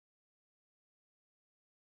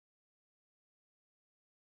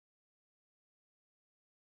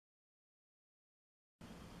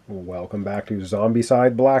Welcome back to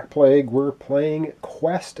Zombicide Black Plague. We're playing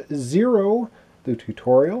Quest 0, the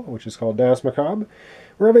tutorial, which is called Dance Macabre.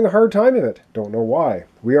 We're having a hard time of it. Don't know why.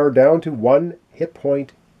 We are down to 1 hit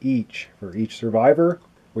point each for each survivor,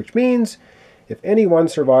 which means if any one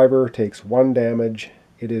survivor takes 1 damage,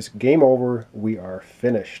 it is game over. We are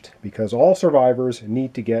finished because all survivors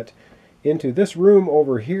need to get into this room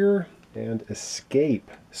over here and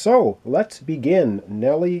escape. So let's begin.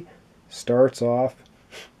 Nellie starts off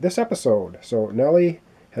this episode. So Nellie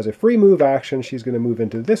has a free move action. She's going to move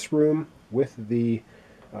into this room with the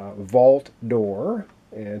vault door,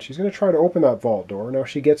 and she's going to try to open that vault door. Now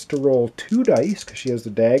she gets to roll 2 dice because she has the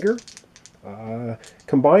dagger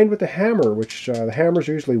combined with the hammer, which the hammer's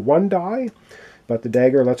usually 1 die, but the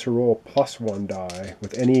dagger lets her roll +1 die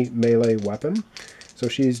with any melee weapon. So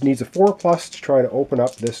she needs a 4+ to try to open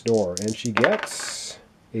up this door, and she gets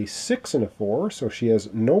a 6 and a 4, so she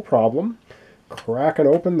has no problem cracking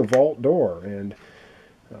open the vault door. And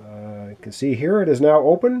you can see here it is now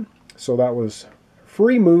open. So that was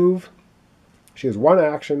free move. She has 1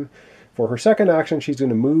 action. For her second action, she's going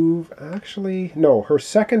to move. Actually, no, her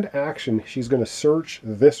second action, she's going to search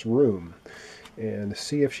this room and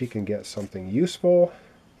see if she can get something useful.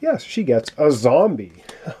 Yes, she gets a zombie.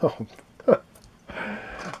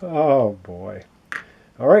 Oh boy.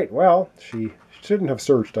 All right, well, she shouldn't have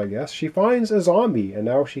searched, I guess. She finds a zombie, and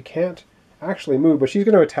now she can't actually move, but she's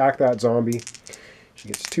going to attack that zombie. She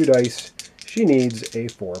gets 2 dice. She needs a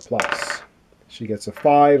 4+. She gets a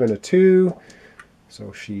 5 and a 2,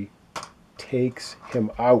 so she takes him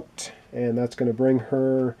out, and that's going to bring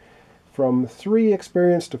her from 3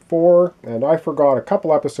 experience to 4. And I forgot a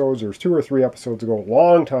couple episodes, there's 2 or 3 episodes ago, a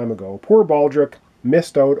long time ago, poor Baldric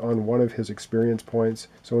missed out on one of his experience points.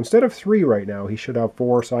 So instead of 3 right now, he should have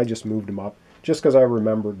 4, so I just moved him up, just because I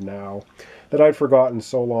remembered now that I'd forgotten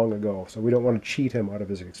so long ago. So we don't want to cheat him out of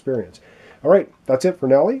his experience. All right, that's it for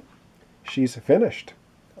Nellie. She's finished.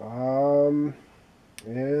 And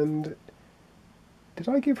did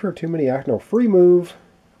I give her too many actions? No, free move,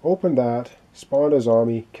 opened that, spawned a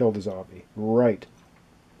zombie, killed a zombie. Right.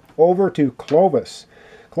 Over to Clovis.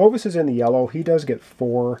 Clovis is in the yellow. He does get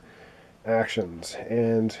 4 actions.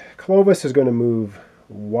 And Clovis is going to move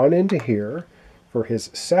 1 into here. For his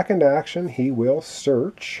second action, he will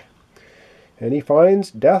search. And he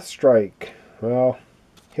finds Death Strike. Well,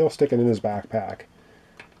 he'll stick it in his backpack.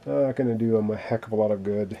 Not going to do him a heck of a lot of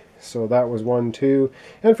good. So that was 1, 2.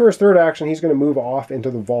 And for his third action, he's going to move off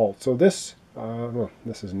into the vault. So this, well,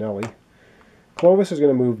 this is Nellie. Clovis is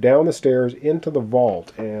going to move down the stairs into the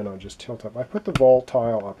vault. And I'll just tilt up. I put the vault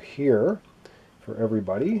tile up here for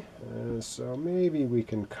everybody. So maybe we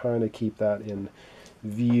can kind of keep that in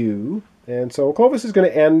view. And so Clovis is going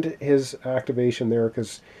to end his activation there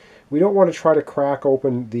because we don't want to try to crack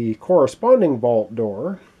open the corresponding vault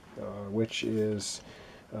door, which is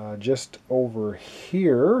just over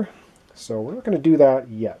here. So we're not going to do that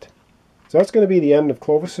yet. So that's going to be the end of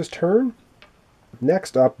Clovis's turn.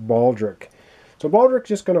 Next up, Baldric. So Baldric's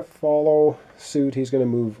just going to follow suit. He's going to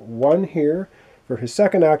move 1 here. For his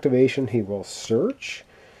second activation, he will search.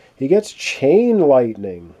 He gets Chain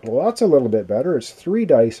Lightning. Well, that's a little bit better. It's 3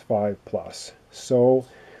 dice, 5+. So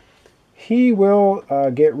he will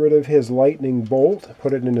get rid of his Lightning Bolt,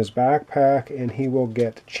 put it in his backpack, and he will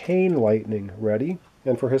get Chain Lightning ready.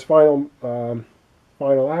 And for his final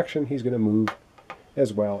action, he's going to move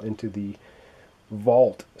as well into the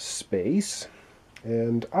vault space.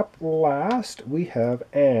 And up last, we have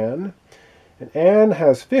Anne. And Anne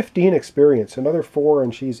has 15 experience, another 4,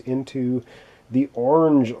 and she's into the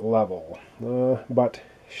orange level. But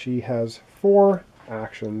she has 4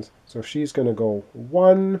 actions, so she's going to go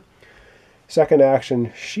 1. Second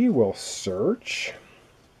action, she will search.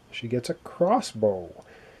 She gets a crossbow.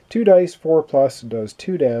 2 dice, 4+, does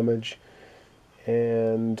 2 damage.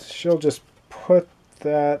 And she'll just put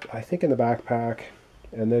that, I think, in the backpack.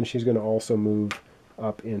 And then she's going to also move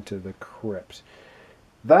up into the crypt.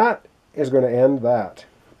 That is going to end that.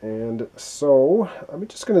 And so I'm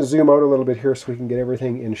just going to zoom out a little bit here so we can get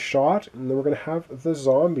everything in shot. And then we're going to have the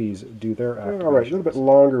zombies do their activation. All right, a little bit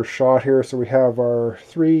longer shot here. So we have our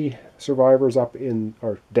 3 survivors up in,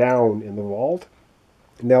 or down in the vault.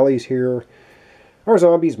 Nellie's here. Our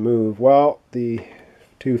zombies move. Well, the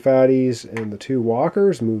 2 fatties and the 2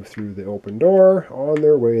 walkers move through the open door on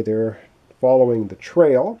their way there, following the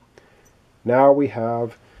trail. Now we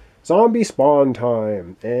have zombie spawn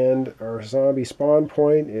time, and our zombie spawn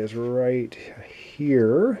point is right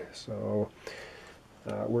here. So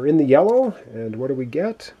we're in the yellow, and what do we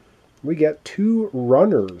get? We get 2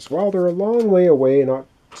 runners. Well, they're a long way away, not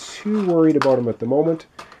too worried about them at the moment.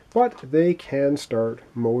 but they can start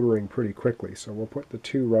motoring pretty quickly. So we'll put the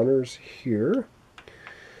 2 runners here.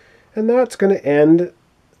 And that's going to end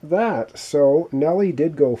that. So Nellie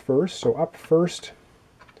did go first. So up first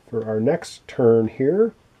for our next turn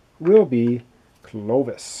here will be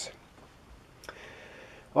Clovis.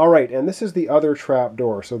 All right, and this is the other trap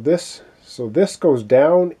door. So this goes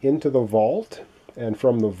down into the vault, and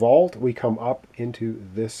from the vault we come up into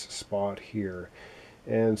this spot here.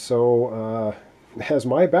 And so as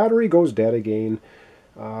my battery goes dead again,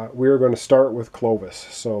 we're going to start with Clovis.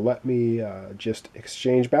 So let me just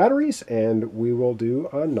exchange batteries and we will do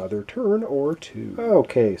another turn or 2.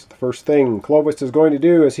 Okay, so the first thing Clovis is going to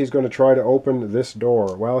do is he's going to try to open this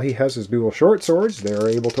door. Well, he has his dual short swords. They're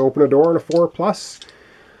able to open a door in a 4+.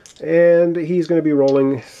 And he's going to be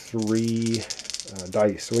rolling 3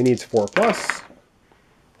 dice. So he needs 4+.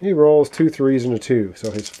 He rolls 2 3s and a 2.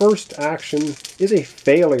 So his first action is a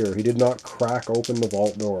failure. He did not crack open the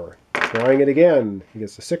vault door. Trying it again. He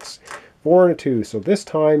gets a 6, 4, and a 2. So this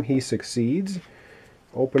time he succeeds,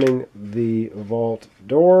 opening the vault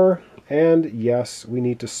door. And yes, we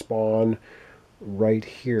need to spawn right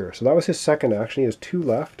here. So that was his second action. He has 2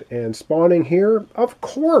 left. And spawning here, of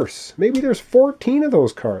course. Maybe there's 14 of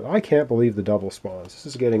those cards. I can't believe the double spawns. This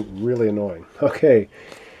is getting really annoying. Okay.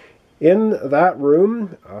 In that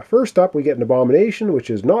room, first up we get an abomination, which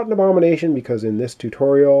is not an abomination because in this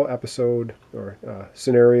tutorial episode or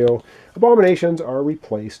scenario, abominations are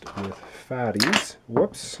replaced with fatties.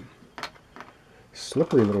 Whoops.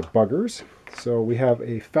 Slippery little buggers. So we have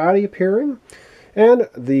a fatty appearing. And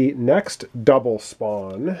the next double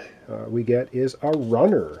spawn we get is a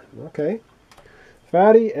runner. Okay.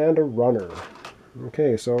 Fatty and a runner.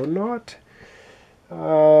 Okay, so not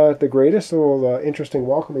the greatest, little interesting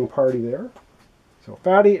welcoming party there. So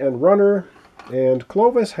Fatty and Runner, and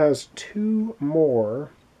Clovis has 2 more.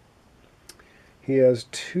 He has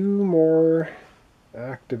 2 more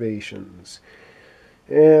activations.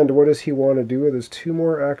 And what does he want to do with his 2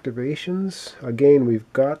 more activations? Again,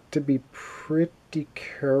 we've got to be pretty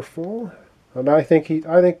careful. And I think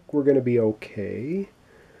we're going to be okay.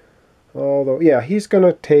 Although, yeah, he's going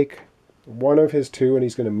to take one of his 2 and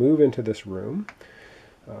he's going to move into this room.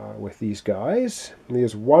 With these guys. And he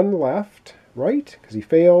has 1 left, right? Because he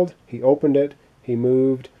failed, he opened it, he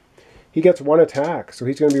moved. He gets 1 attack, so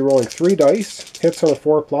he's going to be rolling 3 dice, hits on a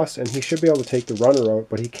 4+, and he should be able to take the runner out,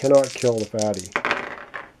 but he cannot kill the fatty.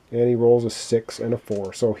 And he rolls a 6 and a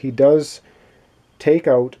 4. So he does take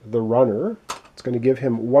out the runner. It's going to give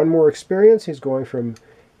him 1 more experience. He's going from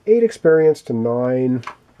 8 experience to 9.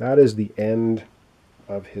 That is the end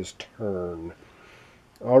of his turn.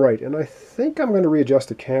 All right, and I think I'm going to readjust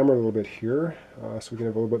the camera a little bit here so we can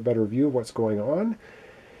have a little bit better view of what's going on.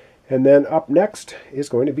 And then up next is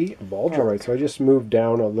going to be Baldric. All right, so I just moved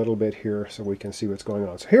down a little bit here so we can see what's going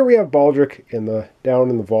on. So here we have Baldric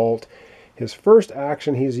down in the vault. His first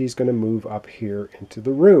action, he's going to move up here into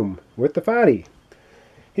the room with the fatty.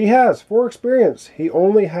 He has 4 experience. He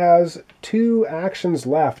only has 2 actions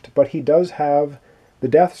left, but he does have the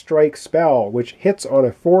Death Strike spell, which hits on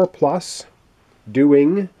a 4+,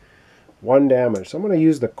 doing 1 damage. So I'm going to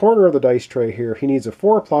use the corner of the dice tray here. He needs a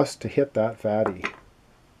 4+ to hit that fatty.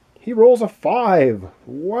 He rolls a 5.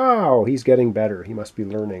 Wow, he's getting better. He must be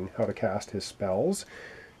learning how to cast his spells.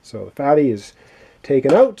 So the fatty is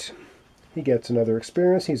taken out. He gets another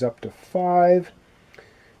experience. He's up to 5.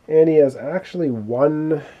 And he has actually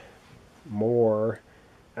 1 more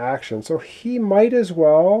action. So he might as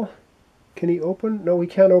well... Can he open? No, he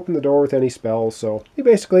can't open the door with any spells. So he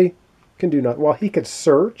basically can do nothing. Well, he could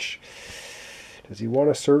search. Does he want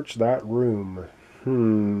to search that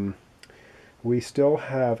room? We still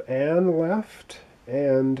have Anne left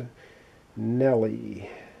and Nellie.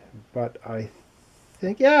 But I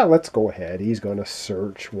think, yeah, let's go ahead. He's going to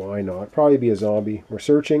search. Why not? Probably be a zombie. We're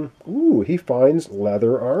searching. Ooh, he finds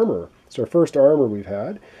leather armor. It's our first armor we've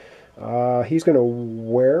had. He's going to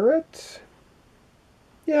wear it.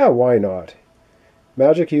 Yeah, why not?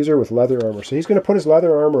 Magic user with leather armor. So he's going to put his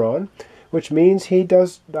leather armor on, which means he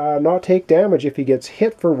does not take damage if he gets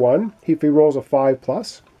hit for 1. If he rolls a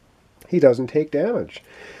 5+, he doesn't take damage.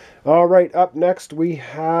 All right, up next we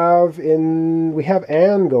have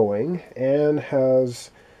Anne going. Anne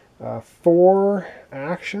has 4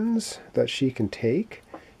 actions that she can take.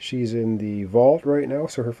 She's in the vault right now,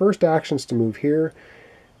 so her first action is to move here.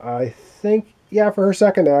 I think, yeah, for her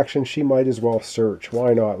second action, she might as well search.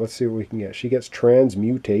 Why not? Let's see what we can get. She gets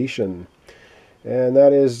Transmutation. And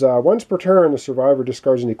that is once per turn, the survivor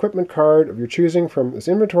discards an equipment card of your choosing from his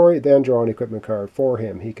inventory, then draw an equipment card for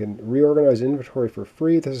him. He can reorganize inventory for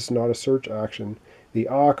free. This is not a search action. The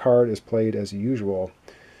card is played as usual.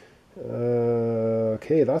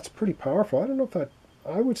 Okay, that's pretty powerful. I don't know if that...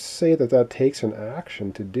 I would say that that takes an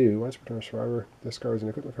action to do. Once per turn, survivor discards an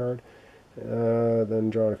equipment card. Then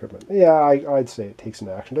draw an equipment. Yeah, I'd say it takes an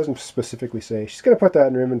action. It doesn't specifically say. She's going to put that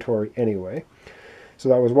in her inventory anyway. So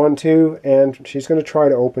that was 1, 2, and she's going to try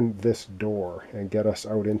to open this door and get us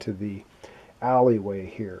out into the alleyway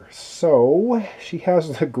here. So she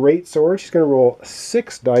has the great sword. She's going to roll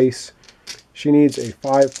 6 dice. She needs a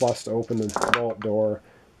 5+ to open the vault door,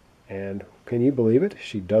 and can you believe it?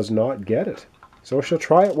 She does not get it. So she'll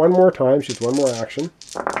try it one more time. She gets one more action.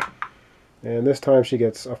 And this time she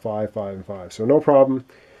gets a 5, 5, and 5. So no problem.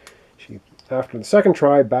 She, after the second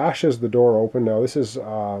try, bashes the door open. Now this is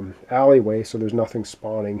alleyway, so there's nothing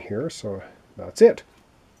spawning here. So that's it.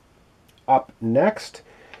 Up next,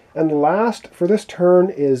 and last for this turn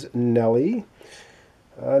is Nellie.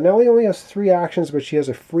 Nellie only has 3 actions, but she has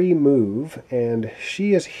a free move, and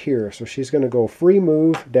she is here. So she's going to go free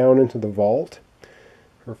move down into the vault.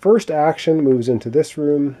 Her first action moves into this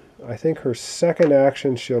room. I think her second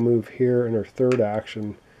action she'll move here, and her third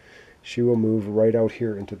action she will move right out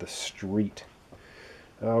here into the street.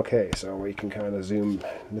 Okay, so we can kind of zoom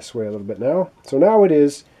this way a little bit now. So now it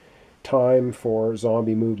is time for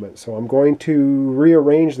zombie movement. So I'm going to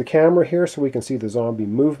rearrange the camera here so we can see the zombie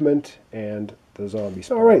movement and the zombie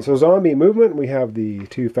spawn. Alright, so zombie movement, we have the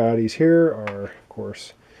 2 fatties here are, of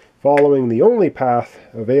course, following the only path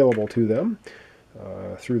available to them.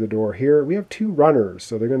 Through the door here. We have 2 runners,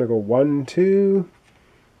 so they're going to go 1, 2,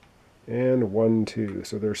 and 1, 2.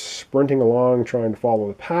 So they're sprinting along trying to follow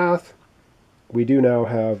the path. We do now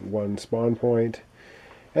have 1 spawn point,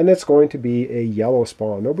 and it's going to be a yellow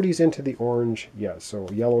spawn. Nobody's into the orange yet, so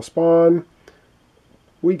yellow spawn.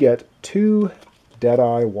 We get 2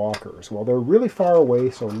 Deadeye walkers. Well, they're really far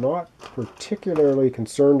away, so not particularly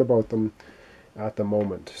concerned about them at the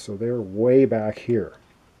moment. So they're way back here.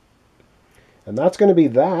 And that's going to be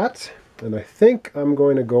that. And I think I'm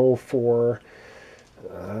going to go for...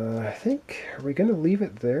 are we going to leave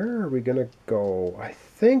it there? Or are we going to go... I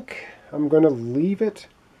think I'm going to leave it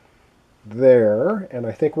there. And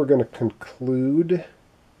I think we're going to conclude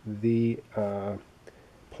the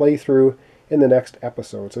playthrough in the next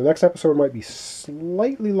episode. So the next episode might be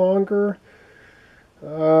slightly longer.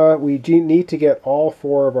 We need to get all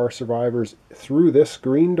 4 of our survivors through this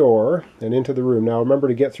green door and into the room. Now remember,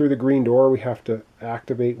 to get through the green door we have to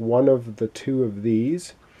activate one of the 2 of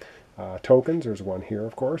these tokens. There's one here,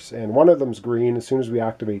 of course, and one of them's green. As soon as we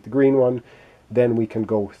activate the green one, then we can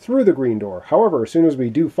go through the green door. However, as soon as we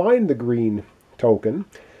do find the green token,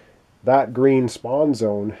 that green spawn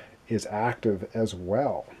zone is active as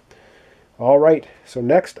well. Alright, so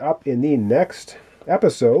next up in the next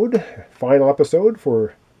episode, final episode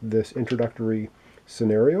for this introductory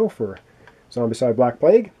scenario for Zombicide Black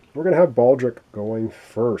Plague, we're going to have Baldric going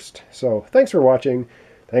first. So thanks for watching,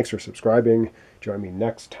 thanks for subscribing. Join me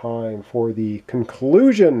next time for the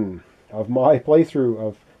conclusion of my playthrough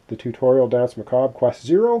of the tutorial Dance Macabre Quest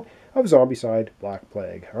 0 of Zombicide Black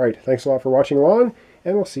Plague. Alright, thanks a lot for watching along,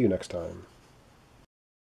 and we'll see you next time.